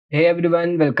Hey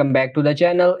everyone, welcome back to the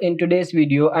channel. In today's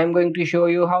video, I'm going to show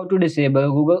you how to disable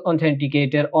Google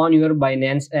Authenticator on your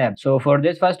Binance app. So for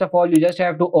this, first of all, you just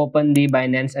have to open the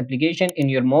Binance application in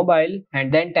your mobile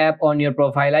and then tap on your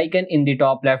profile icon in the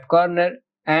top left corner.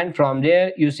 And from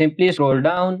there, you simply scroll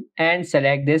down and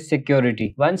select this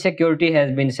security. Once security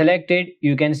has been selected,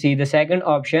 you can see the second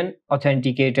option,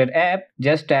 Authenticator app.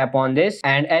 Just tap on this,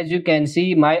 and as you can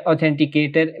see, my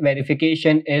Authenticator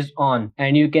verification is on.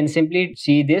 And you can simply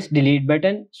see this delete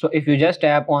button. So if you just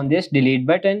tap on this delete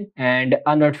button, and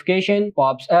a notification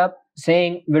pops up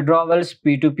saying withdrawals,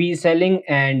 P2P selling,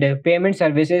 and payment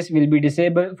services will be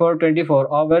disabled for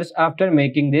 24 hours after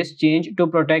making this change to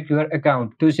protect your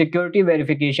account. Two security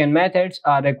verification methods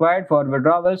are required for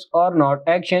withdrawals or not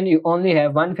action. You only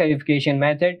have one verification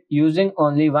method. Using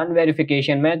only one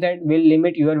verification method will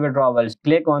limit your withdrawals.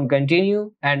 Click on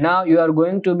continue, and now you are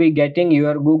going to be getting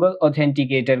your Google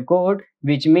Authenticator code,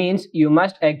 which means you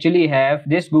must actually have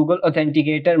this Google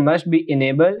Authenticator must be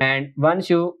enabled. And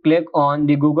once you click on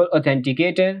the Google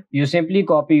Authenticator, you simply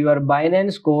copy your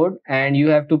Binance code and you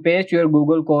have to paste your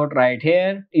Google code right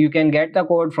here. You can get the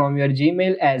code from your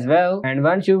Gmail as well, and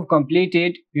once you've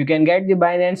completed, you can get the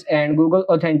Binance and Google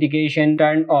authentication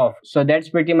turned off. So that's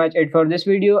pretty much it for this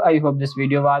video. I hope this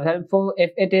video was helpful.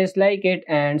 If it is, like it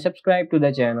and subscribe to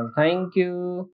the channel. Thank you.